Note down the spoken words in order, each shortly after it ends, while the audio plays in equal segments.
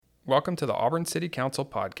Welcome to the Auburn City Council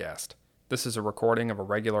podcast. This is a recording of a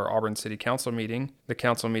regular Auburn City Council meeting. The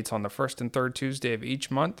council meets on the first and third Tuesday of each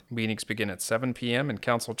month. Meetings begin at 7 p.m. in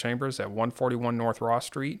council chambers at 141 North Ross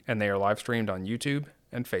Street, and they are live streamed on YouTube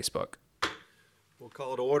and Facebook. We'll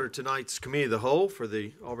call to order tonight's Committee of the Whole for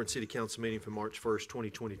the Auburn City Council meeting for March 1st,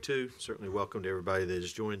 2022. Certainly welcome to everybody that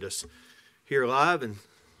has joined us here live and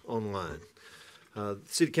online. The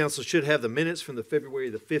City Council should have the minutes from the February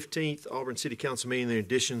the 15th Auburn City Council meeting. The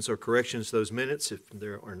additions or corrections to those minutes. If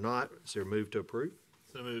there are not, is there a move to approve?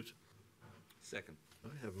 So moved. Second. I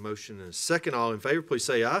have a motion and a second. All in favor, please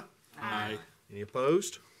say aye. Aye. Any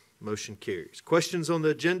opposed? Motion carries. Questions on the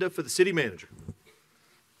agenda for the city manager?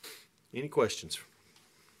 Any questions?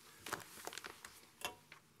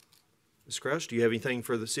 Ms. Crouch, do you have anything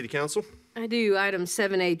for the City Council? I do. Item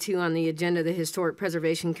 7A2 on the agenda, the Historic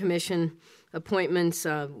Preservation Commission appointments.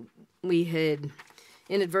 We had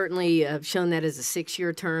inadvertently shown that as a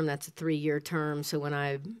 6-year term. That's a 3-year term. So when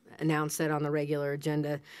I announced that on the regular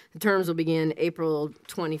agenda, the terms will begin April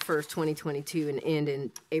 21st, 2022 and end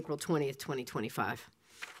in April 20th, 2025.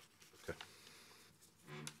 Okay.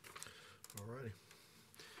 All righty.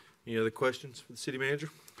 Any other questions for the city manager?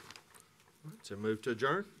 All right, so move to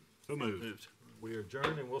adjourn. So moved. We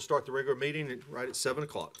adjourn and we'll start the regular meeting right at 7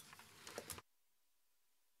 o'clock.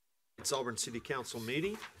 It's Auburn City Council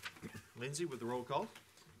meeting. Lindsay with the roll call.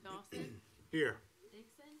 Dawson. Here.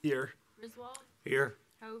 Dixon. Here. Griswold. Here.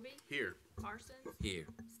 Hovey. Here. Parsons. Here.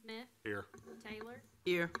 Smith. Here. Taylor.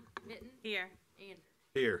 Here. Mitten. Here. Andrews.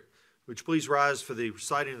 Here. Would you please rise for the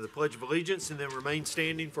reciting of the Pledge of Allegiance and then remain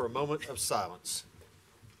standing for a moment of silence.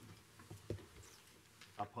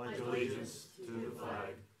 I pledge allegiance to the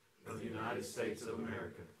flag of the United States of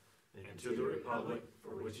America and to the republic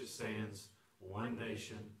for which it stands, one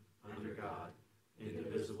nation, under God,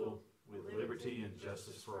 indivisible, with liberty and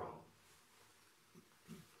justice for all.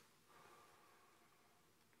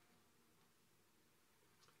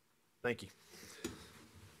 Thank you.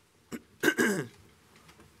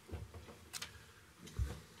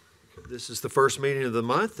 This is the first meeting of the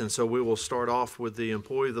month, and so we will start off with the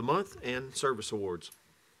Employee of the Month and Service Awards.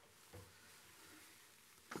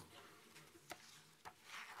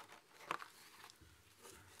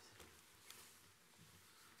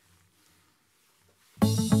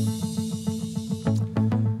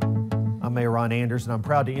 I'm Mayor Ron Anders, and I'm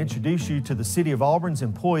proud to introduce you to the City of Auburn's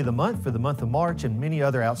Employee of the Month for the month of March and many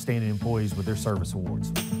other outstanding employees with their service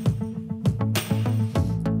awards.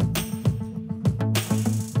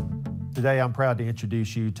 Today, I'm proud to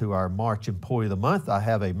introduce you to our March Employee of the Month. I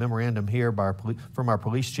have a memorandum here from our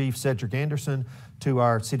Police Chief, Cedric Anderson, to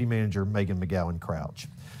our City Manager, Megan McGowan Crouch.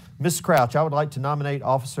 Mrs. Crouch, I would like to nominate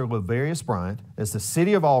Officer Lavarius Bryant as the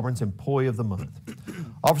City of Auburn's Employee of the Month.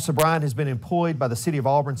 Officer Bryant has been employed by the City of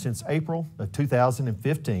Auburn since April of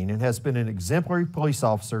 2015 and has been an exemplary police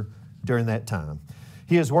officer during that time.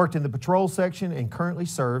 He has worked in the patrol section and currently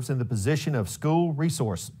serves in the position of School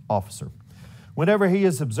Resource Officer. Whenever he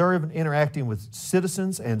is observed and interacting with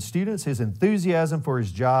citizens and students, his enthusiasm for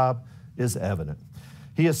his job is evident.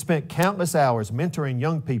 He has spent countless hours mentoring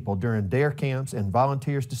young people during DARE camps and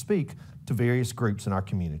volunteers to speak to various groups in our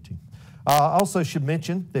community. I also should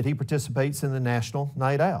mention that he participates in the National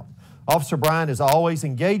Night Out. Officer Bryant is always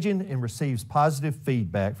engaging and receives positive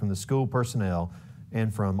feedback from the school personnel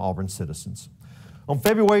and from Auburn citizens. On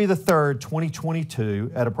February the 3rd,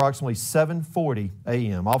 2022, at approximately 7:40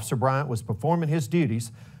 a.m., Officer Bryant was performing his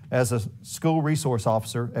duties as a school resource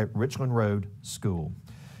officer at Richland Road School.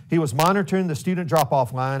 He was monitoring the student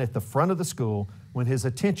drop-off line at the front of the school when his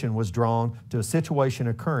attention was drawn to a situation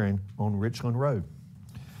occurring on Richland Road.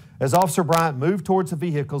 As Officer Bryant moved towards the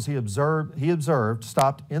vehicles he observed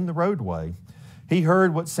stopped in the roadway, he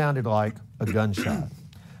heard what sounded like a gunshot.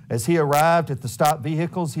 As he arrived at the stopped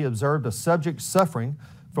vehicles, he observed a subject suffering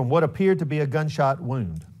from what appeared to be a gunshot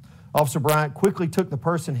wound. Officer Bryant quickly took the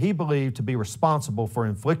person he believed to be responsible for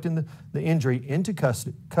inflicting the injury into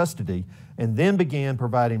custody and then began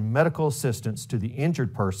providing medical assistance to the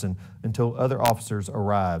injured person until other officers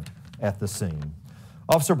arrived at the scene.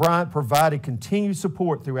 Officer Bryant provided continued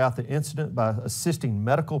support throughout the incident by assisting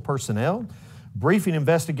medical personnel, briefing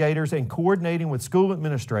investigators, and coordinating with school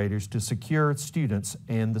administrators to secure students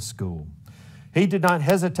and the school. He did not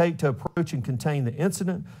hesitate to approach and contain the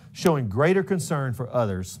incident, showing greater concern for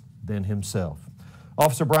others than himself.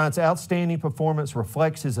 Officer Bryant's outstanding performance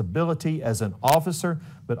reflects his ability as an officer,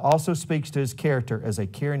 but also speaks to his character as a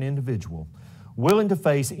caring individual, willing to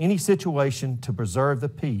face any situation to preserve the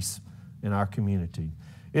peace in our community.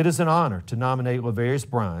 It is an honor to nominate Lavarius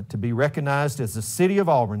Bryant to be recognized as the City of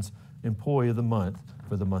Auburn's Employee of the Month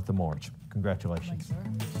for the month of March. Congratulations.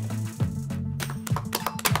 Thanks, sir.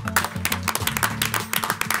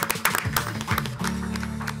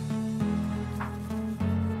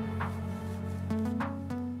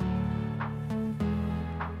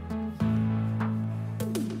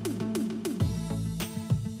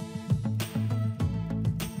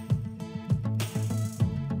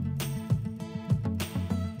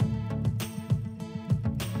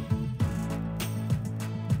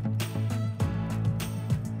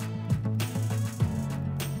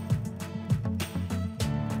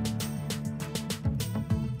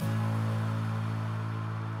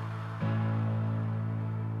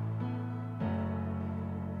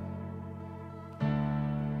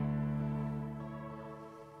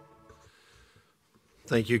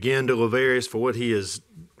 Thank you again to Laverius for what he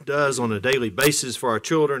does on a daily basis for our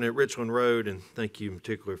children at Richland Road, and thank you in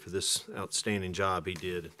particular for this outstanding job he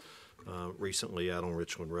did recently out on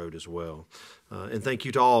Richland Road as well. And thank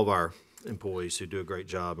you to all of our employees who do a great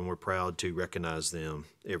job, and we're proud to recognize them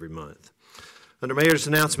every month. Under Mayor's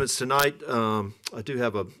announcements tonight, I do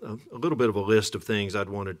have a little bit of a list of things I'd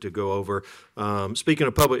wanted to go over. Speaking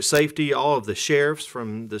of public safety, all of the sheriffs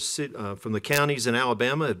from the counties in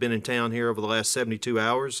Alabama have been in town here over the last 72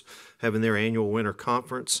 hours having their annual winter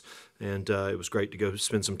conference, and it was great to go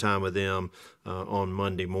spend some time with them on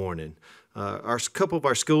Monday morning. A couple of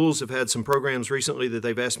our schools have had some programs recently that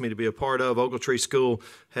they've asked me to be a part of. Ogletree School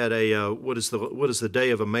had a what is the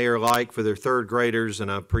Day of a Mayor like for their third graders, and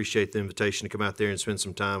I appreciate the invitation to come out there and spend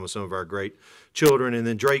some time with some of our great children. And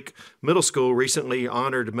then Drake Middle School recently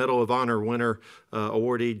honored Medal of Honor winner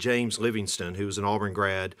awardee James Livingston, who was an Auburn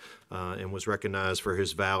grad and was recognized for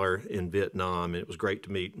his valor in Vietnam. And it was great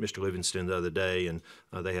to meet Mr. Livingston the other day, and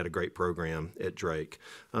they had a great program at Drake.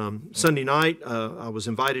 Sunday night, I was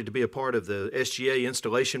invited to be a part of the SGA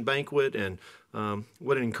installation banquet, and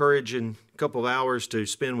what an encouraging couple of hours to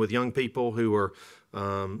spend with young people who are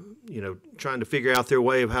trying to figure out their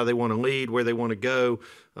way of how they want to lead, where they want to go.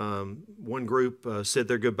 One group said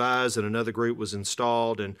their goodbyes and another group was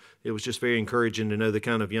installed, and it was just very encouraging to know the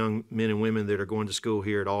kind of young men and women that are going to school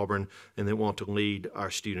here at Auburn and that want to lead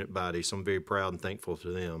our student body. So I'm very proud and thankful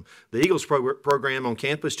to them. The Eagles program on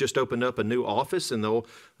campus just opened up a new office in the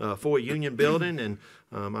Foy Union building, and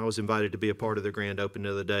I was invited to be a part of their grand opening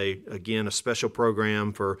the other day. Again, a special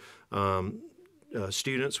program for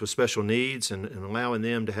students with special needs and allowing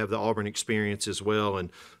them to have the Auburn experience as well,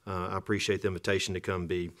 and I appreciate the invitation to come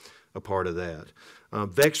be a part of that.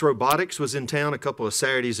 Vex Robotics was in town a couple of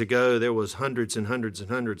Saturdays ago. There was hundreds and hundreds and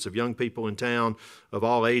hundreds of young people in town of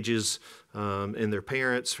all ages and their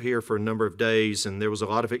parents here for a number of days, and there was a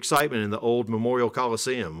lot of excitement in the old Memorial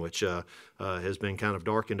Coliseum, which has been kind of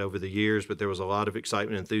darkened over the years, but there was a lot of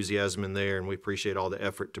excitement and enthusiasm in there, and we appreciate all the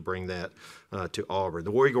effort to bring that to Auburn.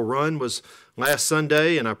 The War Eagle Run was last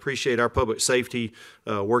Sunday, and I appreciate our public safety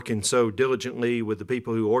working so diligently with the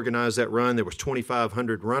people who organized that run. There was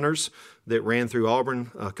 2,500 runners that ran through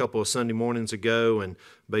Auburn a couple of Sunday mornings ago, and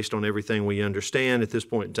based on everything we understand at this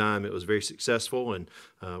point in time, it was very successful, and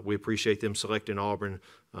we appreciate them selecting Auburn,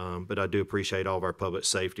 but I do appreciate all of our public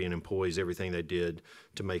safety and employees, everything they did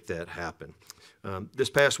to make that happen.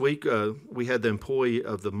 This past week, we had the Employee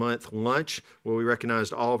of the Month lunch where we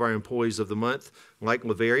recognized all of our employees of the month, like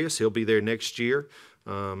Laverius. He'll be there next year.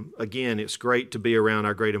 Again, it's great to be around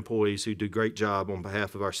our great employees who do a great job on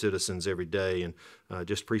behalf of our citizens every day, and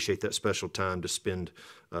just appreciate that special time to spend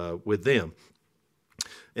with them.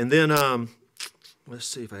 And then, let's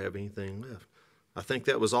see if I have anything left. I think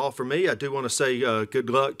that was all for me. I do want to say good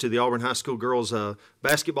luck to the Auburn High School girls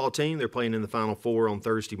basketball team. They're playing in the Final Four on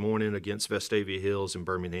Thursday morning against Vestavia Hills in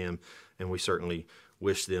Birmingham, and we certainly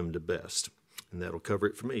wish them the best. And that'll cover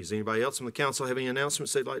it for me. Does anybody else from the council have any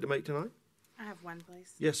announcements they'd like to make tonight? I have one,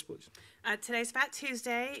 please. Yes, please. Today's Fat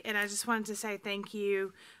Tuesday, and I just wanted to say thank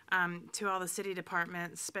you to all the city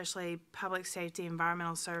departments, especially Public Safety,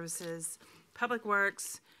 Environmental Services, Public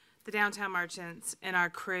Works, the Downtown Merchants, and our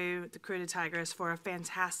crew, the Crew to Tigress, for a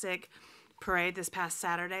fantastic parade this past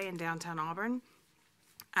Saturday in downtown Auburn.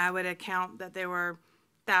 I would account that there were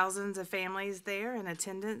thousands of families there in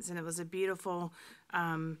attendance, and it was a beautiful,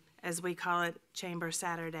 as we call it, Chamber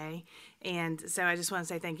Saturday. And so I just want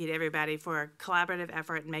to say thank you to everybody for a collaborative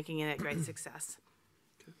effort in making it a great success.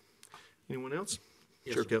 Okay. Anyone else?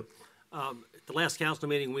 Yes, Sure, Kel. At the last council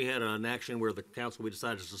meeting, we had an action where the council, we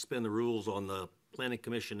decided to suspend the rules on the Planning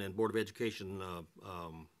Commission and Board of Education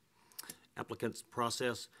applicants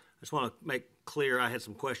process. I just want to make clear, I had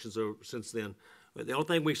some questions since then. But the only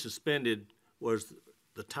thing we suspended was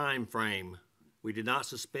the time frame. We did not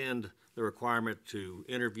suspend the requirement to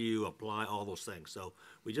interview, apply, all those things. So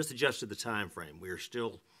we just adjusted the time frame. We are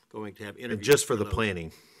still going to have interviews. And just for the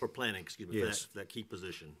planning. For planning, excuse me, Yes. for that key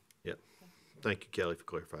position. Yep. Thank you, Kelly, for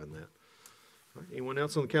clarifying that. All right. Anyone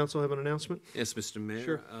else on the council have an announcement? Yes, Mr. Mayor.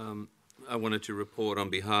 Sure. I wanted to report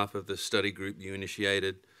on behalf of the study group you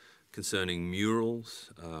initiated concerning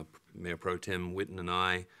murals. Mayor Pro Tem Whitten and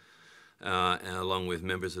I, along with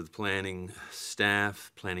members of the planning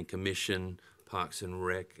staff, planning commission, Parks and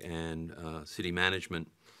Rec, and city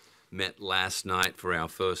management, met last night for our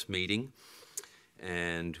first meeting,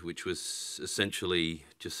 and which was essentially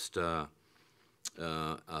just a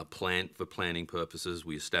plan for planning purposes.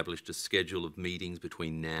 We established a schedule of meetings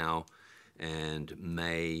between now and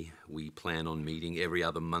May. We plan on meeting every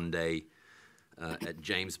other Monday at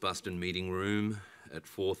James Buston Meeting Room at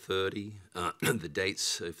 4:30. The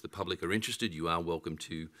dates, if the public are interested, you are welcome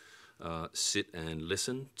to sit and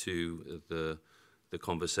listen to the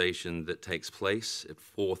conversation that takes place at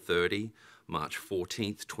 4:30, March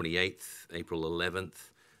 14th, 28th, April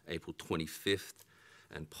 11th, April 25th,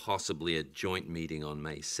 and possibly a joint meeting on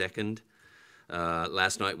May 2nd.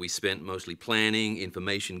 Last night we spent mostly planning,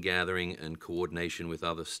 information gathering, and coordination with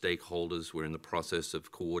other stakeholders. We're in the process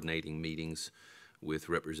of coordinating meetings with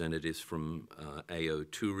representatives from AO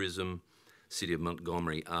Tourism, City of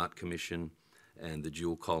Montgomery Art Commission, and the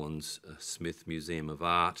Jewel Collins Smith Museum of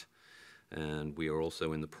Art. And we are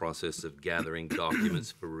also in the process of gathering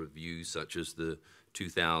documents for review, such as the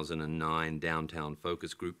 2009 Downtown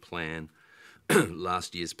Focus Group Plan,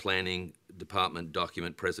 last year's Planning Department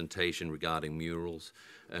document presentation regarding murals,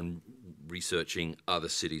 and researching other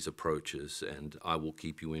cities' approaches. And I will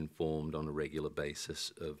keep you informed on a regular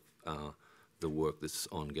basis of the work that's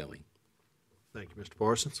ongoing. Thank you, Mr.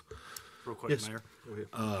 Parsons. Real quick, Yes, Mayor.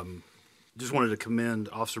 go ahead. Just wanted to commend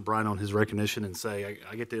Officer Bryan on his recognition and say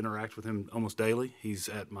I get to interact with him almost daily. He's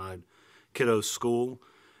at my kiddo's school,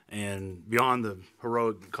 and beyond the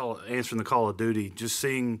heroic answering the call of duty, just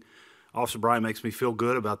seeing Officer Bryan makes me feel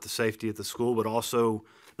good about the safety at the school, but also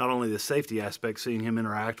not only the safety aspect, seeing him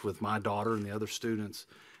interact with my daughter and the other students,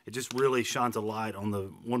 it just really shines a light on the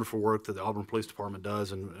wonderful work that the Auburn Police Department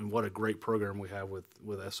does, and what a great program we have with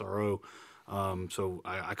SRO. So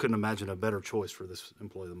I couldn't imagine a better choice for this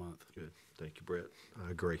Employee of the Month. Good. Thank you, Brett. I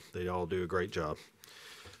agree. They all do a great job.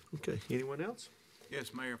 Okay. Anyone else?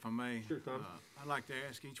 Yes, Mayor, if I may. Sure, Tom. I'd like to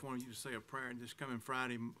ask each one of you to say a prayer this coming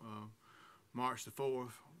Friday, March the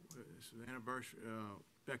 4th. It's the anniversary.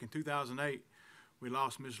 Back in 2008, we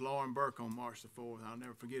lost Miss Lauren Burke on March the 4th. I'll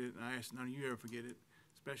never forget it, and I ask none of you ever forget it,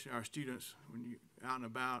 especially our students. When you're out and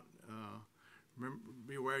about, remember,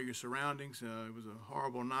 be aware of your surroundings. It was a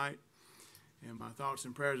horrible night. And my thoughts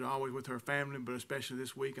and prayers are always with her family, but especially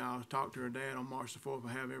this week, I'll talk to her dad on March the 4th.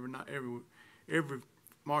 I have every night, every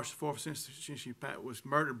March the 4th since she was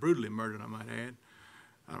murdered, brutally murdered, I might add,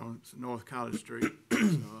 out on North College Street.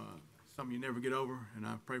 So, something you never get over, and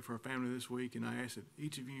I pray for her family this week, and I ask that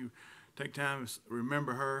each of you take time to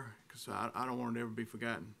remember her, because I don't want her to ever be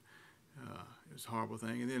forgotten. It's a horrible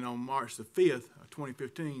thing. And then on March the 5th of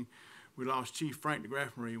 2015, we lost Chief Frank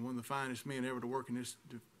DeGraff-Marie, one of the finest men ever to work in this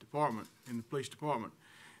department, in the police department.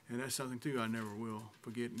 And that's something, too, I never will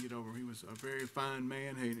forget and get over. He was a very fine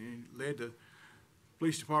man. He led the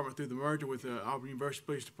police department through the merger with the Auburn University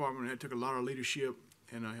Police Department. That took a lot of leadership,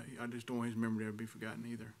 and I just don't want his memory to ever be forgotten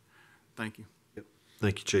either. Thank you. Yep.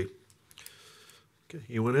 Thank you, Chief. Okay.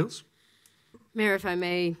 Anyone else? Mayor, if I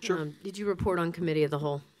may, Sure. Did you report on committee of the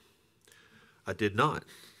whole? I did not.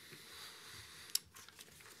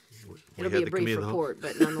 We It'll had be a the brief committee of the whole. report,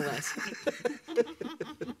 but nonetheless.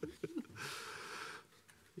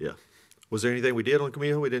 Yeah. Was there anything we did on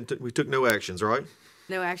committee? We took no actions, right?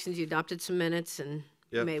 No actions. You adopted some minutes and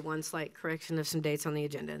Yep. made one slight correction of some dates on the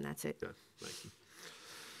agenda, and that's it. Okay. Thank you.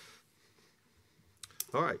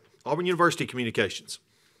 All right. Auburn University Communications.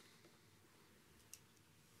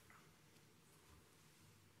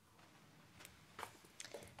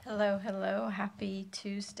 Hello. Happy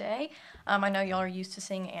Tuesday. I know y'all are used to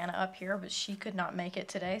seeing Anna up here, but she could not make it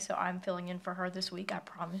today, so I'm filling in for her this week. I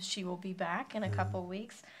promise she will be back in a couple of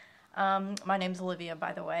weeks. My name's Olivia,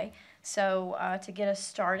 by the way. So to get us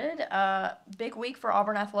started, big week for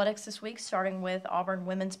Auburn athletics this week, starting with Auburn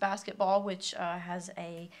women's basketball, which has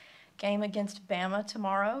a game against Bama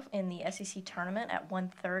tomorrow in the SEC tournament at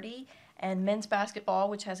 1:30. And men's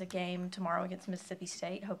basketball, which has a game tomorrow against Mississippi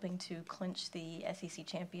State, hoping to clinch the SEC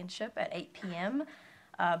championship at 8 p.m.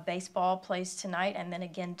 Baseball plays tonight and then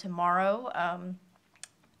again tomorrow.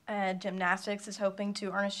 Gymnastics is hoping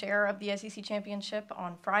to earn a share of the SEC championship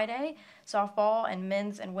on Friday. Softball and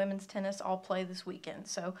men's and women's tennis all play this weekend.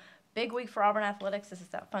 So big week for Auburn athletics. This is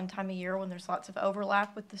that fun time of year when there's lots of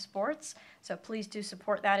overlap with the sports. So please do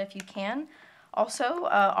support that if you can. Also,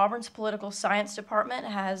 Auburn's political science department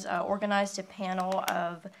has organized a panel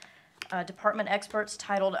of department experts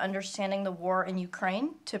titled Understanding the War in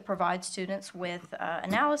Ukraine to provide students with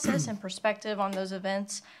analysis and perspective on those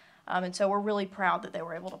events. And so we're really proud that they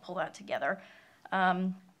were able to pull that together.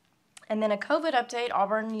 And then a COVID update,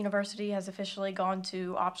 Auburn University has officially gone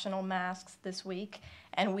to optional masks this week,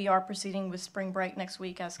 and we are proceeding with spring break next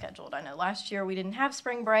week as scheduled. I know last year we didn't have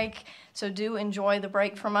spring break, so do enjoy the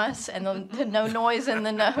break from us and the no noise and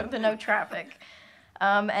the no traffic.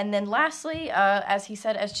 And then lastly, as he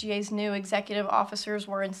said, SGA's new executive officers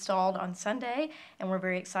were installed on Sunday, and we're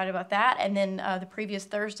very excited about that. And then the previous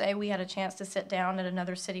Thursday, we had a chance to sit down at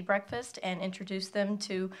another city breakfast and introduce them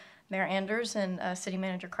to Mayor Anders and City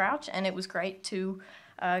Manager Crouch, and it was great to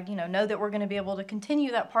know that we're going to be able to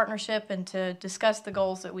continue that partnership and to discuss the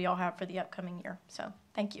goals that we all have for the upcoming year. So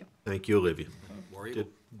thank you. Thank you, Olivia.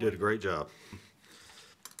 Did a great job.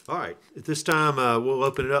 All right, at this time, we'll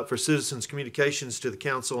open it up for citizens' communications to the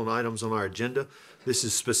council on items on our agenda. This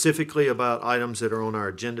is specifically about items that are on our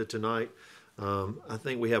agenda tonight. I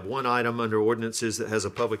think we have one item under ordinances that has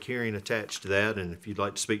a public hearing attached to that, and if you'd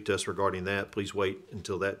like to speak to us regarding that, please wait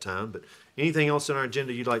until that time. But anything else on our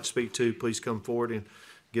agenda you'd like to speak to, please come forward and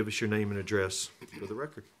give us your name and address for the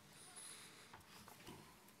record.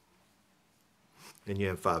 And you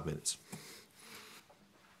have 5 minutes.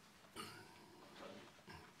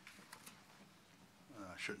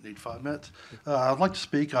 Shouldn't need 5 minutes. I'd like to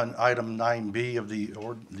speak on item 9B of the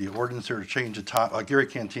ordinance here to change the time, Gary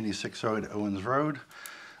Cantini, 608 Owens Road.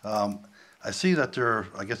 I see that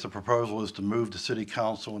I guess the proposal is to move the city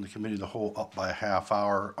council and the committee of the whole up by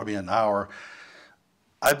an hour.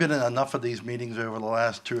 I've been in enough of these meetings over the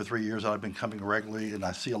last 2 or 3 years that I've been coming regularly, and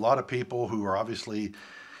I see a lot of people who are obviously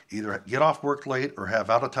either get off work late or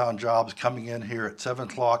have out-of-town jobs coming in here at 7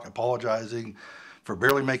 o'clock apologizing for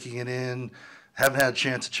barely making it in, haven't had a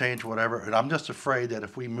chance to change whatever, and I'm just afraid that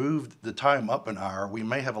if we move the time up an hour, we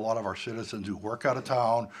may have a lot of our citizens who work out of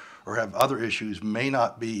town or have other issues may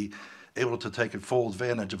not be able to take full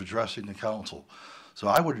advantage of addressing the council. So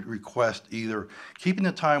I would request either keeping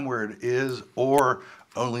the time where it is or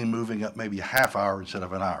only moving up maybe a half hour instead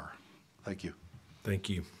of an hour. Thank you. Thank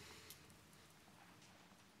you.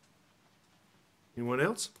 Anyone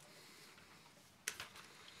else?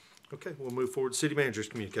 Okay, we'll move forward to City Manager's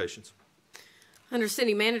communications. Under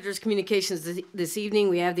City Manager's communications this evening,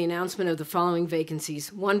 we have the announcement of the following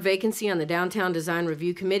vacancies. One vacancy on the Downtown Design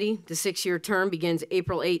Review Committee. The 6-year term begins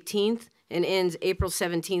April 18th and ends April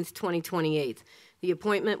 17th, 2028. The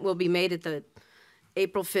appointment will be made at the the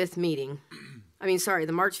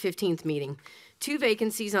March 15th meeting. 2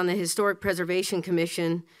 vacancies on the Historic Preservation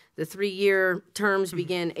Commission. The 3-year terms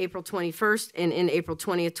begin April 21st and end April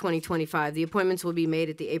 20th, 2025. The appointments will be made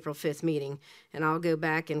at the April 5th meeting. And I'll go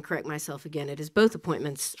back and correct myself again. It is both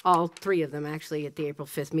appointments, all 3 of them actually, at the April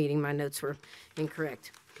 5th meeting. My notes were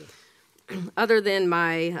incorrect. Okay. Other than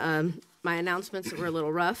my announcements that were a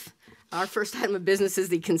little rough, our first item of business is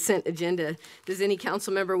the consent agenda. Does any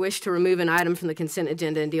council member wish to remove an item from the consent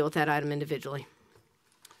agenda and deal with that item individually?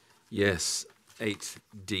 Yes,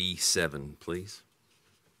 8D7, please.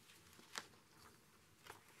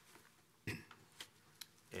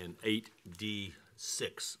 And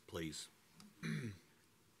 8D6, please.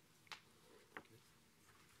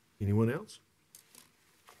 Anyone else?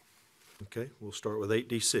 Okay, we'll start with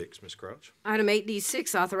 8D6, Ms. Crouch. Item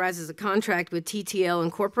 8D6 authorizes a contract with TTL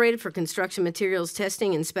Incorporated for construction materials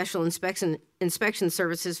testing and special inspection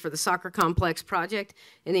services for the soccer complex project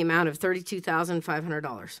in the amount of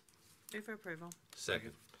 $32,500. Move for approval.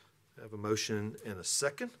 Second. I have a motion and a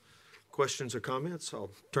second. Questions or comments?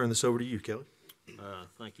 I'll turn this over to you, Kelly.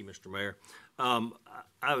 Thank you, Mr. Mayor.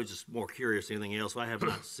 I was just more curious than anything else. I have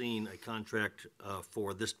not seen a contract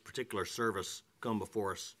for this particular service come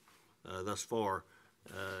before us thus far.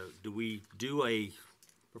 Do we do a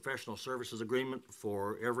professional services agreement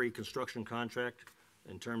for every construction contract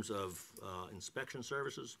in terms of inspection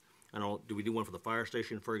services? Do we do one for the fire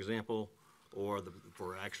station, for example, or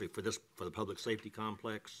for the public safety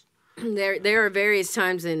complex? There are various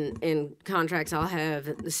times in contracts I'll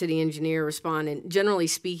have the city engineer respond, and generally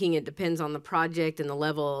speaking, it depends on the project and the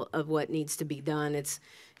level of what needs to be done.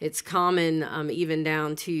 It's common, even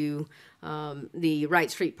down to the Wright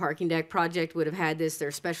Street parking deck project would have had this. There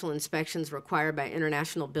are special inspections required by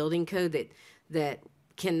International Building Code that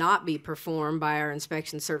cannot be performed by our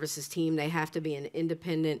inspection services team. They have to be an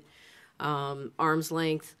independent, arm's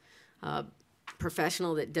length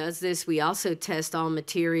professional that does this. We also test all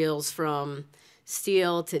materials from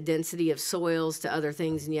steel to density of soils to other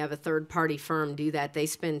things, and you have a third-party firm do that. They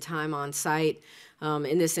spend time on site.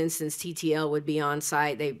 In this instance, TTL would be on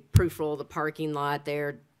site. They proof roll the parking lot.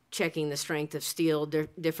 They're checking the strength of steel,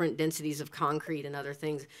 different densities of concrete and other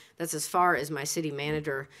things. That's as far as my city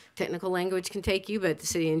manager technical language can take you, but the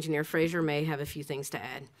city engineer Fraser may have a few things to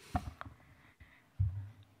add.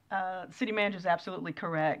 City manager is absolutely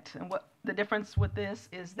correct. And what the difference with this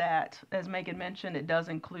is that, as Megan mentioned, it does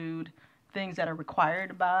include things that are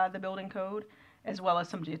required by the building code, as well as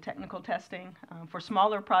some geotechnical testing. For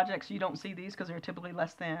smaller projects, you don't see these because they're typically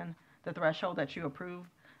less than the threshold that you approve,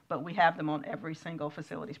 but we have them on every single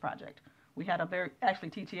facilities project. We had actually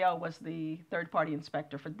TTL was the third-party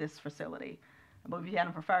inspector for this facility. But we had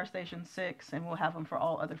them for Fire Station 6, and we'll have them for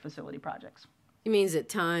all other facility projects. It means at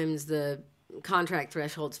times contract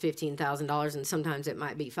threshold's $15,000, and sometimes it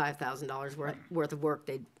might be $5,000 worth of work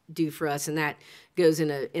they do for us, and that goes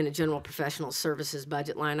in a general professional services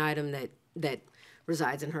budget line item that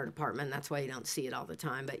resides in her department. That's why you don't see it all the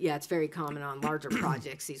time. But yeah, it's very common on larger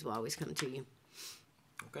projects. These will always come to you.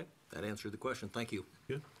 Okay, that answered the question. Thank you.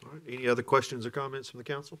 Good. All right. Any other questions or comments from the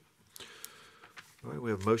council? All right,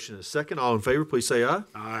 we have a motion and a second. All in favor, please say aye.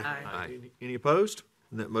 Aye. Any opposed?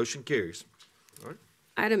 And that motion carries. All right.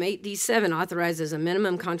 Item 8D7 authorizes a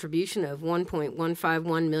minimum contribution of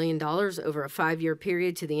 $1.151 million over a 5-year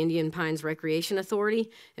period to the Indian Pines Recreation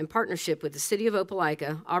Authority in partnership with the City of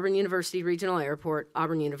Opelika, Auburn University Regional Airport,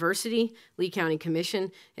 Auburn University, Lee County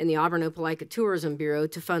Commission, and the Auburn Opelika Tourism Bureau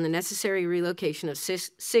to fund the necessary relocation of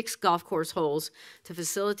six golf course holes to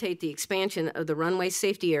facilitate the expansion of the runway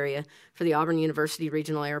safety area for the Auburn University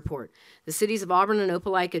Regional Airport. The cities of Auburn and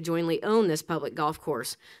Opelika jointly own this public golf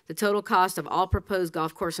course. The total cost of all proposed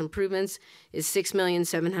golf course improvements is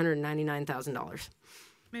 $6,799,000.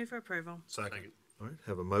 Move for approval. Second. All right,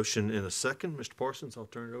 have a motion and a second. Mr. Parsons, I'll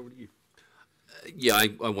turn it over to you. Yeah,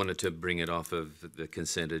 I wanted to bring it off of the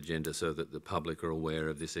consent agenda so that the public are aware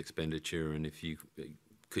of this expenditure, and if you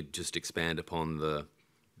could just expand upon the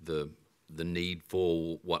need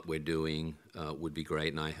for what we're doing would be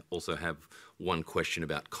great. And I also have one question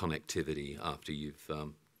about connectivity after you've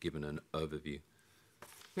given an overview.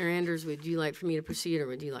 Mayor Anders, would you like for me to proceed, or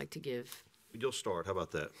would you like to give? You'll start. How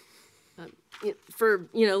about that? For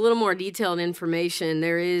a little more detailed information,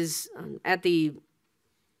 there is at the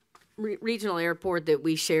regional airport that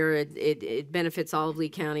we share. It benefits all of Lee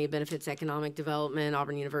County. It benefits economic development.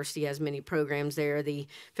 Auburn University has many programs there. The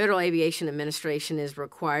Federal Aviation Administration is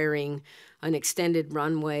requiring an extended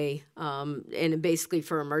runway, and basically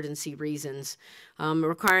for emergency reasons.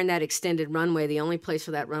 Requiring that extended runway, the only place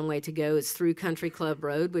for that runway to go is through Country Club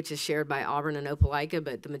Road, which is shared by Auburn and Opelika,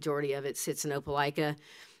 but the majority of it sits in Opelika,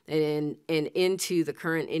 and into the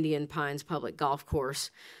current Indian Pines public golf course.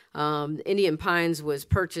 Indian Pines was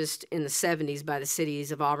purchased in the 70s by the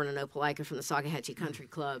cities of Auburn and Opelika from the Saugahatchee Country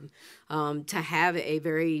Club to have a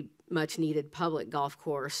very much needed public golf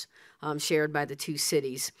course shared by the two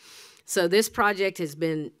cities. So this project has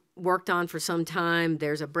been worked on for some time.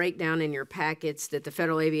 There's a breakdown in your packets that the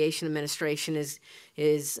Federal Aviation Administration is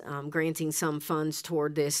granting some funds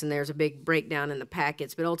toward this, and there's a big breakdown in the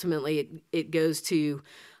packets. But ultimately, it goes to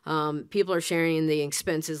people are sharing the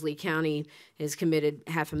expenses. Lee County is committed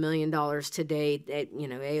 $500,000 to date.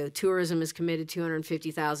 AO Tourism is committed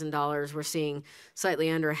 $250,000. We're seeing slightly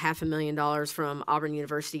under $500,000 from Auburn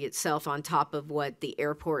University itself on top of what the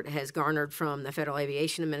airport has garnered from the Federal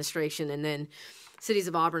Aviation Administration. And then cities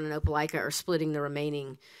of Auburn and Opelika are splitting the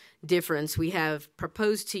remaining difference. We have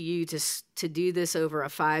proposed to you to do this over a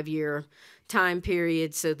 5-year time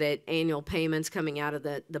period so that annual payments coming out of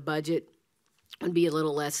the budget would be a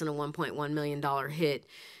little less than a $1.1 million hit.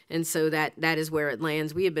 And so that is where it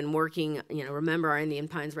lands. We have been working, remember our Indian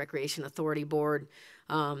Pines Recreation Authority Board.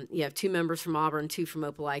 You have 2 members from Auburn, 2 from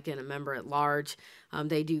Opelika, and a member at large.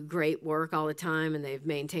 They do great work all the time, and they've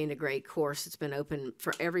maintained a great course. It's been open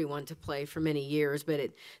for everyone to play for many years. But at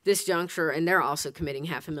this juncture, and they're also committing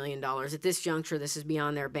 $500,000. At this juncture, this is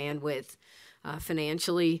beyond their bandwidth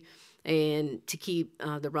financially. And to keep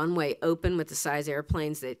the runway open with the size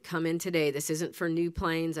airplanes that come in today. This isn't for new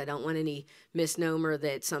planes. I don't want any misnomer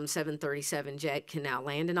that some 737 jet can now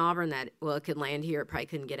land in Auburn. It could land here. It probably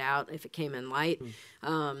couldn't get out if it came in light.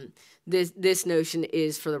 This notion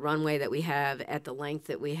is for the runway that we have at the length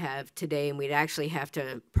that we have today, and we'd actually have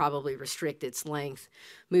to probably restrict its length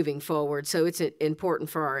moving forward. So it's important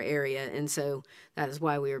for our area, and so that is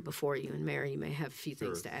why we are before you. And Mary, you may have a few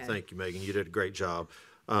things to add. Thank you, Megan. You did a great job.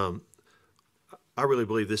 I really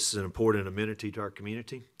believe this is an important amenity to our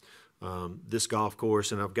community. This golf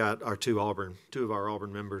course, and I've got our two of our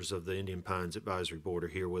Auburn members of the Indian Pines Advisory Board are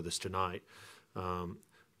here with us tonight.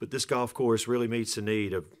 But this golf course really meets the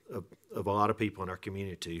need of a lot of people in our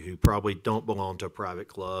community who probably don't belong to a private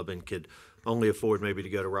club and could only afford maybe to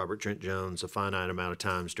go to Robert Trent Jones a finite amount of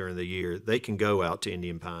times during the year. They can go out to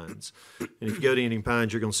Indian Pines. And if you go to Indian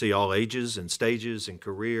Pines, you're going to see all ages and stages and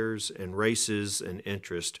careers and races and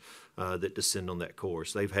interest that descend on that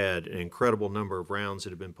course. They've had an incredible number of rounds that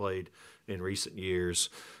have been played in recent years,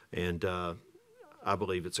 and I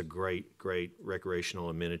believe it's a great, great recreational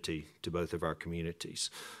amenity to both of our communities.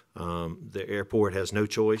 The airport has no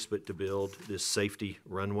choice but to build this safety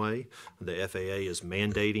runway. The FAA is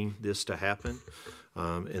mandating this to happen,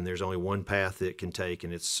 and there's only one path that it can take,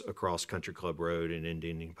 and it's across Country Club Road and into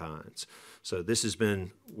Indian Pines. So this has been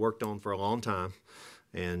worked on for a long time,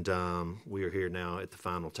 And we are here now at the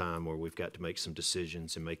final time where we've got to make some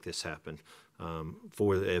decisions and make this happen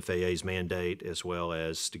for the FAA's mandate, as well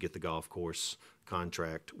as to get the golf course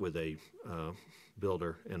contract with a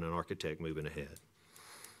builder and an architect moving ahead.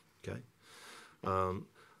 Okay.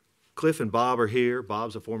 Cliff and Bob are here.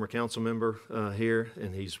 Bob's a former council member here,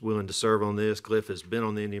 and he's willing to serve on this. Cliff has been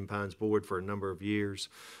on the Indian Pines board for a number of years.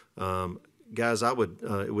 Guys, I would,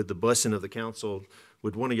 with the blessing of the council,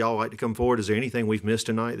 would one of y'all like to come forward? Is there anything we've missed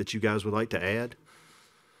tonight that you guys would like to add?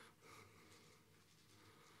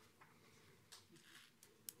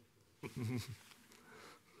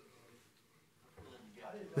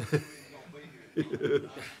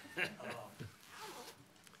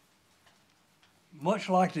 Much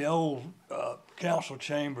like the old council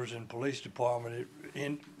chambers and police department,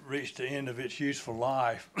 it reached the end of its useful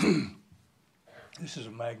life. This is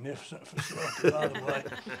a magnificent facility, by the way.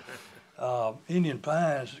 Indian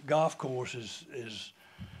Pines Golf Course is,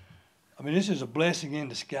 I mean, this is a blessing in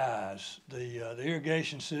disguise. The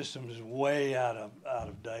irrigation system is way out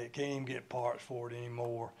of date. Can't even get parts for it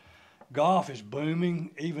anymore. Golf is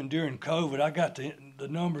booming, even during COVID. I got the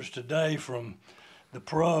numbers today from the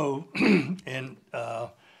pro in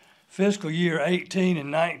fiscal year 18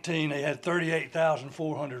 and 19, they had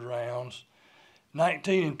 38,400 rounds.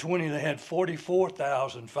 19 and 20, they had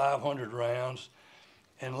 44,500 rounds.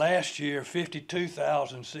 And last year,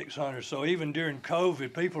 52,600. So even during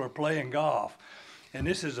COVID, people are playing golf. And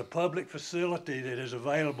this is a public facility that is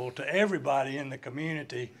available to everybody in the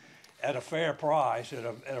community at a fair price, at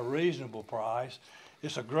a reasonable price.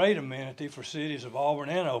 It's a great amenity for cities of Auburn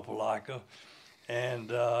and Opelika.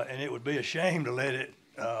 And it would be a shame to let it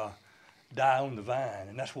die on the vine,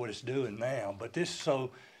 and that's what it's doing now. But this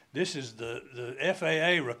is the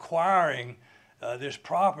FAA requiring this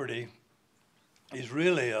property is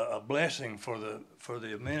really a blessing for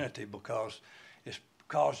the amenity, because it's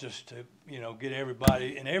caused us to get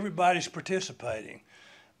everybody, and everybody's participating.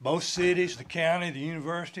 Both cities, the county, the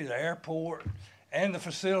university, the airport, and the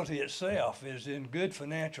facility itself is in good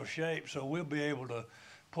financial shape, so we'll be able to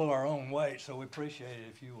pull our own weight. So we appreciate it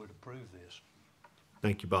if you would approve this.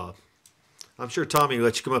 Thank you, Bob. I'm sure Tommy will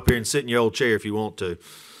let you come up here and sit in your old chair if you want to.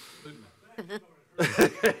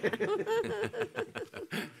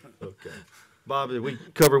 Okay. Bob, did we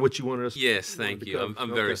cover what you wanted us? Yes, thank you.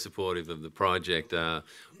 I'm very supportive of the project.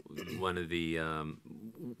 One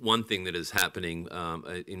thing that is happening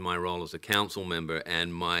in my role as a council member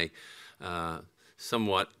and my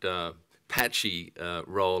somewhat patchy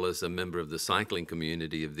role as a member of the cycling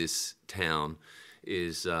community of this town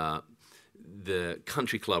is the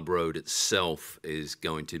Country Club Road itself is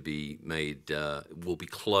going to be will be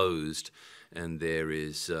closed, and there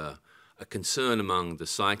is a concern among the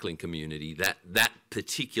cycling community that that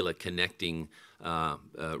particular connecting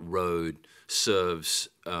road serves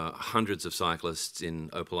hundreds of cyclists in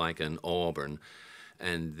Opelika and Auburn,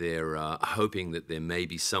 and they're hoping that there may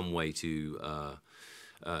be some way to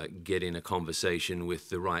get in a conversation with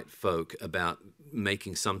the right folk about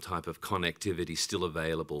making some type of connectivity still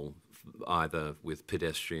available, either with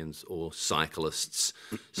pedestrians or cyclists,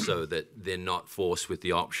 so that they're not forced with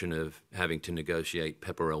the option of having to negotiate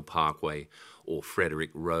Pepperell Parkway or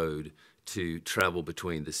Frederick Road to travel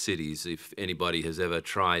between the cities. If anybody has ever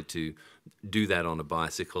tried to do that on a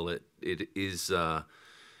bicycle, it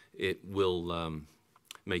will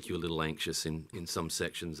make you a little anxious in some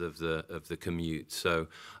sections of the commute. So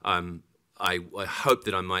I hope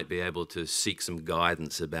that I might be able to seek some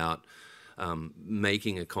guidance about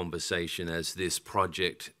making a conversation as this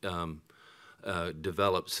project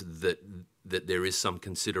develops, that there is some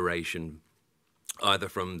consideration either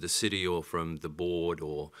from the city or from the board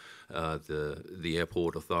or the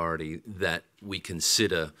airport authority that we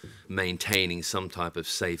consider maintaining some type of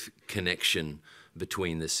safe connection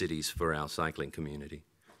between the cities for our cycling community.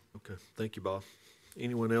 Okay, thank you, Bob.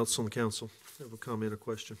 Anyone else on the council have a comment or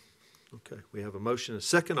question? Okay, we have a motion and a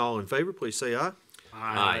second. All in favor, please say aye.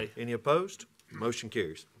 Aye. Any opposed? Motion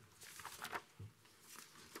carries.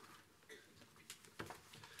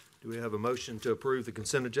 Do we have a motion to approve the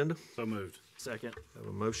consent agenda? So moved. Second. Have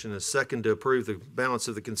a motion and a second to approve the balance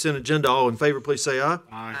of the consent agenda. All in favor, please say aye.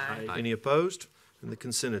 Aye. Any opposed? And the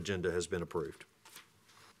consent agenda has been approved.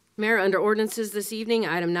 Mayor, under ordinances this evening,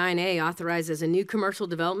 item 9A authorizes a new commercial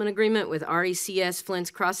development agreement with RECS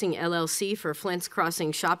Flint's Crossing LLC for Flint's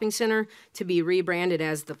Crossing Shopping Center to be rebranded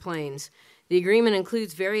as The Plains. The agreement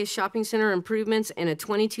includes various shopping center improvements and a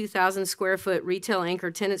 22,000 square foot retail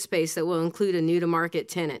anchor tenant space that will include a new-to-market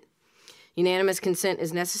tenant. Unanimous consent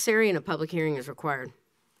is necessary and a public hearing is required.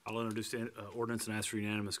 I'll introduce the ordinance and ask for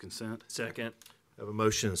unanimous consent. Second. Have a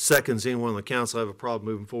motion and a second. Does anyone on the council have a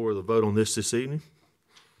problem moving forward with a vote on this evening?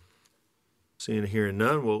 Seeing and hearing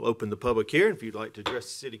none, we'll open the public hearing. If you'd like to address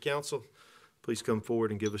the city council, please come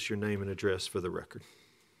forward and give us your name and address for the record.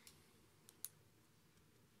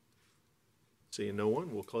 Seeing no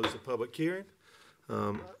one, we'll close the public hearing.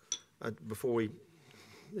 Before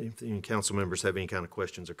if any council members have any kind of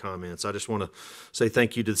questions or comments, I just want to say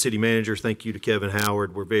thank you to the city manager. Thank you to Kevin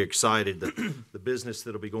Howard. We're very excited that the business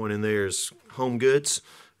that'll be going in there is Home Goods,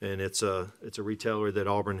 and it's a retailer that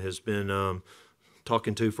Auburn has been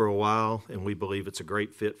talking to for a while, and we believe it's a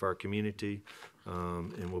great fit for our community,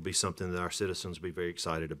 and will be something that our citizens will be very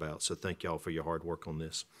excited about. So thank y'all for your hard work on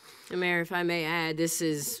this. And Mayor, if I may add, this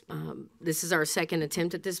is our second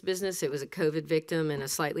attempt at this business. It was a COVID victim in a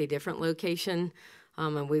slightly different location,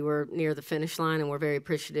 and we were near the finish line, and we're very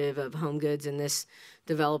appreciative of Home Goods and this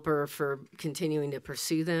developer for continuing to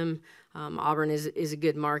pursue them. Auburn is a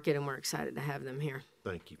good market, and we're excited to have them here.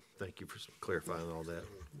 Thank you. Thank you for clarifying all that.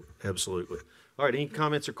 Absolutely. All right, any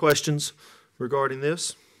comments or questions regarding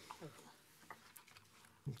this?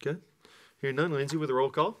 Okay. Hearing none, Lindsay, with a roll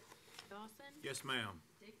call. Dawson? Yes, ma'am.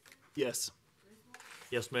 Yes.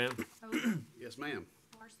 Yes, ma'am. Yes, ma'am.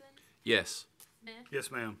 Morrison? Yes. Smith? Yes,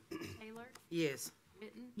 ma'am. Taylor? Yes.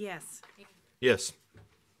 Witten? Yes. Yes.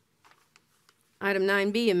 Item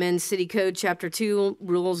 9B, amend City Code Chapter 2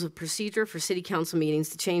 Rules of Procedure for City Council Meetings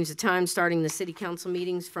to change the time starting the City Council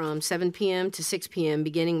meetings from 7 p.m. to 6 p.m.,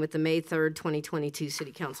 beginning with the May 3rd, 2022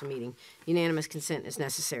 City Council meeting. Unanimous consent is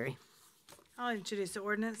necessary. I'll introduce the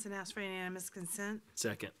ordinance and ask for unanimous consent.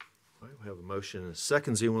 Second. All right, we have a motion and a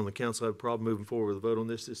second. Does anyone on the council have a problem moving forward with a vote on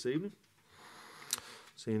this evening?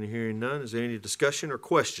 Seeing and hearing none, is there any discussion or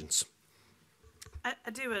questions? I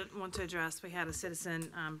do want to address, we had a citizen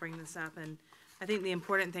bring this up, and I think the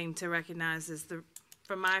important thing to recognize is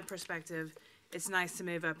from my perspective, it's nice to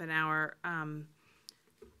move up an hour.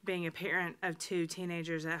 Being a parent of 2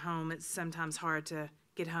 teenagers at home, it's sometimes hard to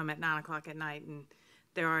get home at 9 o'clock at night and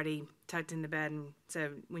they're already tucked into bed. And so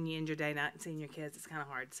when you end your day not seeing your kids, it's kind of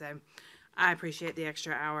hard. So I appreciate the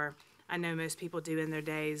extra hour. I know most people do in their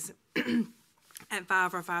days at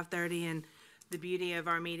 5 or 5:30. And the beauty of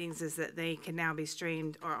our meetings is that they can now be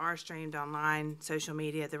streamed or are streamed online, social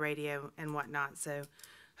media, the radio, and whatnot. So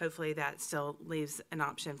hopefully that still leaves an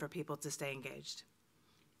option for people to stay engaged.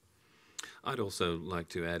 I'd also like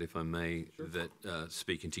to add, if I may, that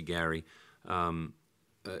speaking to Gary,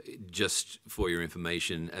 just for your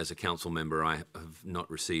information, as a council member, I have not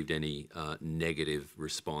received any negative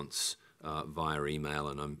response via email,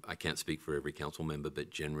 and I can't speak for every council member, but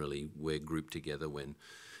generally we're grouped together when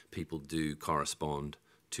people do correspond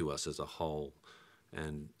to us as a whole,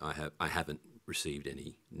 and I haven't received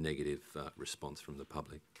any negative response from the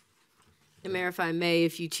public. And Mayor, if I may,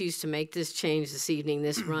 if you choose to make this change this evening,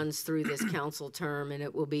 this runs through this council term, and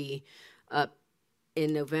it will be up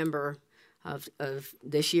in November of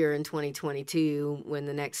this year in 2022 when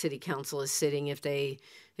the next city council is sitting.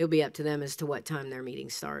 It'll be up to them as to what time their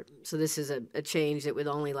meetings start. So this is a change that would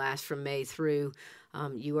only last from May through.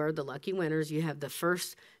 You are the lucky winners. You have the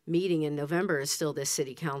first meeting in November is still this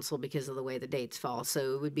city council because of the way the dates fall.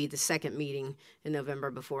 So it would be the second meeting in November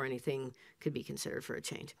before anything could be considered for a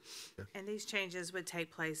change. And these changes would take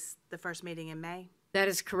place the first meeting in May? That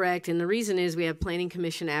is correct. And the reason is we have Planning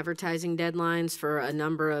Commission advertising deadlines for a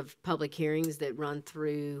number of public hearings that run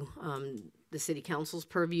through the city council's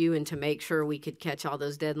purview. And to make sure we could catch all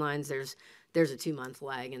those deadlines, there's a 2-month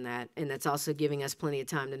lag in that. And that's also giving us plenty of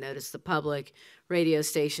time to notice the public, radio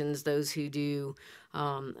stations, those who do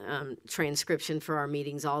transcription for our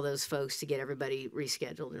meetings, all those folks to get everybody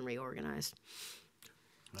rescheduled and reorganized.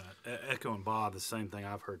 Echoing Bob, the same thing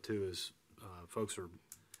I've heard too is folks are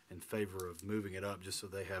in favor of moving it up just so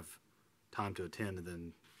they have time to attend and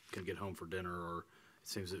then can get home for dinner, or it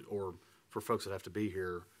seems that, or for folks that have to be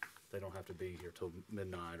here, they don't have to be here till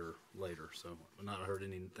midnight or later. So I've not heard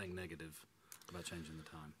anything negative about changing the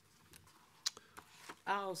time.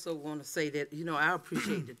 I also want to say that, I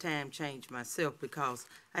appreciate the time change myself because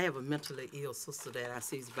I have a mentally ill sister that I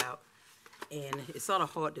see about, and it's sort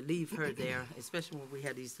of hard to leave her there, especially when we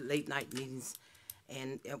have these late night meetings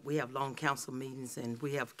and we have long council meetings and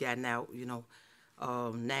we have gotten out,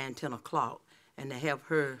 9, 10 o'clock, and to have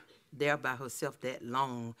her there by herself that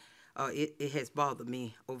long, it has bothered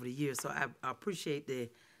me over the years. So I appreciate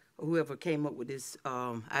whoever came up with this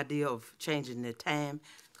idea of changing the time,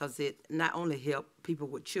 because it not only helped people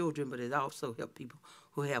with children, but it also helped people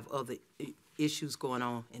who have other issues going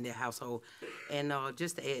on in their household. And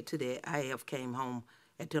just to add to that, I have came home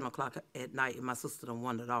at 10 o'clock at night and my sister done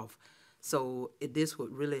wandered off. So this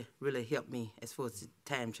would really, really help me as far as the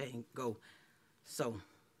time change go. So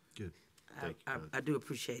good. I do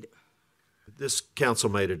appreciate it. This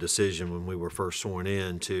council made a decision when we were first sworn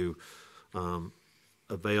in to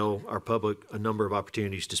avail our public a number of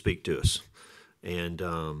opportunities to speak to us. And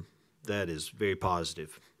that is very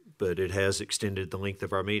positive. But it has extended the length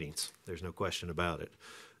of our meetings. There's no question about it.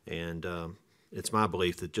 And it's my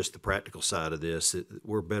belief that just the practical side of this,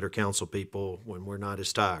 we're better council people when we're not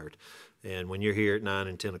as tired. And when you're here at 9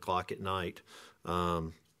 and 10 o'clock at night,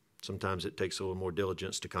 sometimes it takes a little more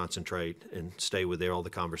diligence to concentrate and stay with all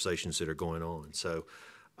the conversations that are going on. So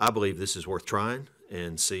I believe this is worth trying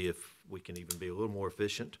and see if we can even be a little more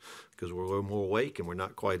efficient, because we're a little more awake and we're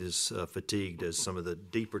not quite as fatigued as some of the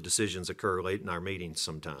deeper decisions occur late in our meetings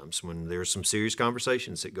sometimes when there's some serious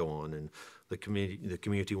conversations that go on and the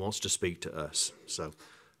community wants to speak to us. So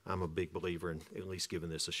I'm a big believer in at least giving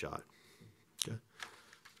this a shot. Okay.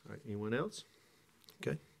 All right. Anyone else?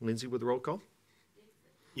 Okay. Lindsay with the roll call.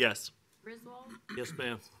 Yes. Griswold? Yes,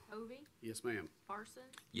 ma'am. Hovey? Yes, ma'am. Parsons?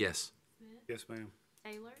 Yes. Smith? Yes, ma'am.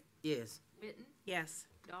 Taylor? Yes. Witten? Yes.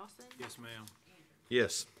 Dawson? Yes, ma'am.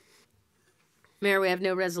 Yes. Mayor, we have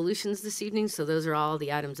no resolutions this evening, so those are all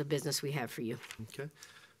the items of business we have for you. Okay.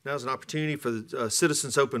 Now is an opportunity for the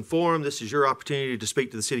Citizens Open Forum. This is your opportunity to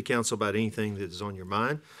speak to the City Council about anything that is on your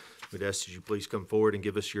mind. We'd ask that you please come forward and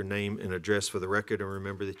give us your name and address for the record, and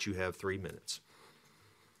remember that you have 3 minutes.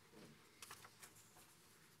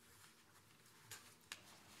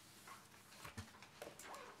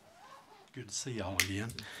 Good to see y'all again.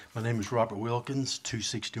 My name is Robert Wilkins,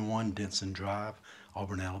 261 Denson Drive,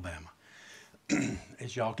 Auburn, Alabama.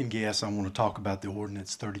 As y'all can guess, I want to talk about the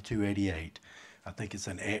ordinance 3288. I think it's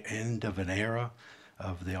an end of an era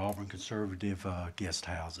of the Auburn conservative guest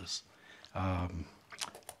houses.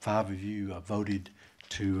 5 of you voted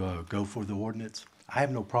to go for the ordinance. I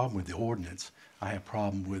have no problem with the ordinance. I have a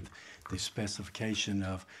problem with the specification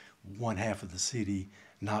of one half of the city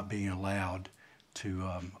not being allowed to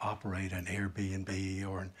operate an Airbnb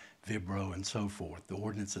or an Vibro and so forth. The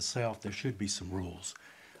ordinance itself, there should be some rules,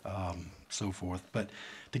 so forth. But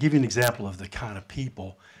to give you an example of the kind of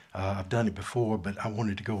people, I've done it before, but I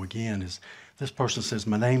wanted to go again, is this person says,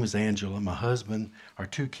 my name is Angela, my husband, our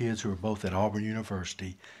 2 kids who are both at Auburn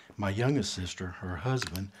University, my youngest sister, her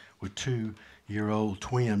husband, with 2-year-old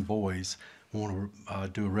twin boys, want to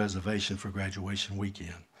do a reservation for graduation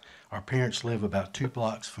weekend. Our parents live about 2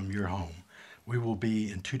 blocks from your home. We will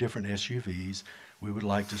be in 2 different SUVs. We would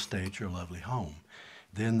like to stay at your lovely home.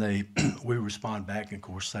 Then we respond back and, of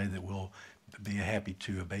course, say that we'll be happy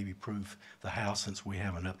to baby-proof the house since we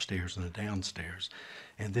have an upstairs and a downstairs.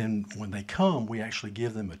 And then when they come, we actually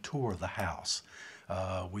give them a tour of the house.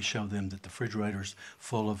 We show them that the refrigerator's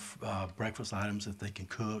full of breakfast items that they can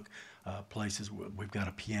cook, places we've got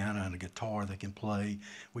a piano and a guitar they can play.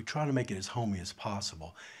 We try to make it as homey as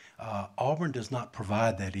possible. Auburn does not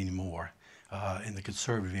provide that anymore in the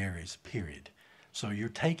conservative areas, period. So you're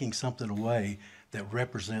taking something away that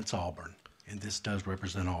represents Auburn, and this does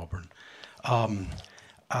represent Auburn.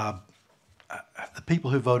 The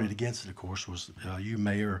people who voted against it, of course, was you,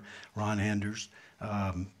 Mayor Ron Anders,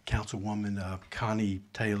 Councilwoman Connie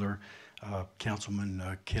Taylor,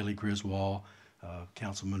 Councilman Kelly Griswold,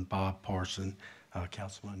 Councilman Bob Parson,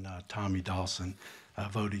 Councilman Tommy Dawson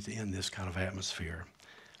voted to end this kind of atmosphere.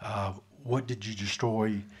 What did you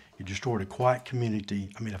destroy? You destroyed a quiet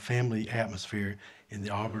community, a family atmosphere in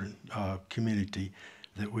the Auburn community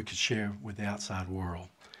that we could share with the outside world.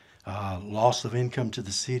 Loss of income to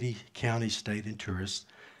the city, county, state, and tourists.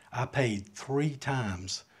 I paid 3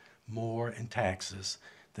 times more in taxes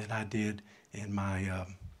than I did in my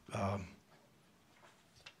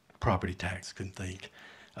property tax, couldn't think.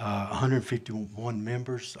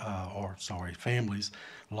 151 families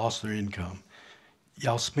lost their income.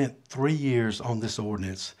 Y'all spent 3 years on this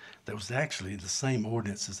ordinance that was actually the same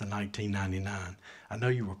ordinance as in 1999. I know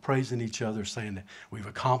you were praising each other, saying that we've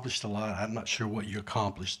accomplished a lot. I'm not sure what you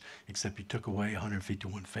accomplished, except you took away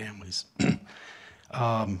 151 families. The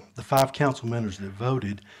 5 council members that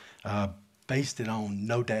voted based it on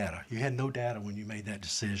no data. You had no data when you made that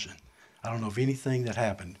decision. I don't know of anything that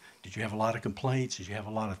happened. Did you have a lot of complaints? Did you have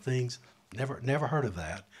a lot of things? Never heard of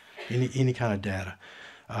that, any kind of data.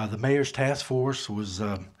 The mayor's task force was,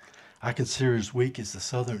 I consider as weak as the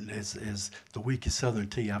weakest Southern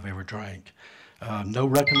tea I've ever drank. No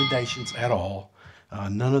recommendations at all.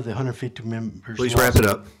 None of the 150 members. Please wrap it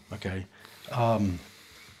up. Okay.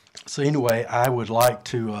 So anyway, I would like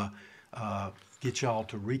to get y'all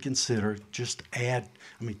to reconsider. Just take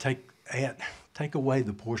away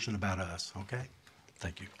the portion about us. Okay.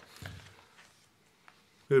 Thank you.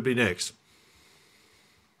 Who would be next?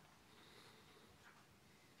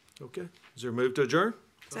 Okay. Is there a move to adjourn?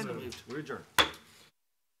 So moved. We're adjourned.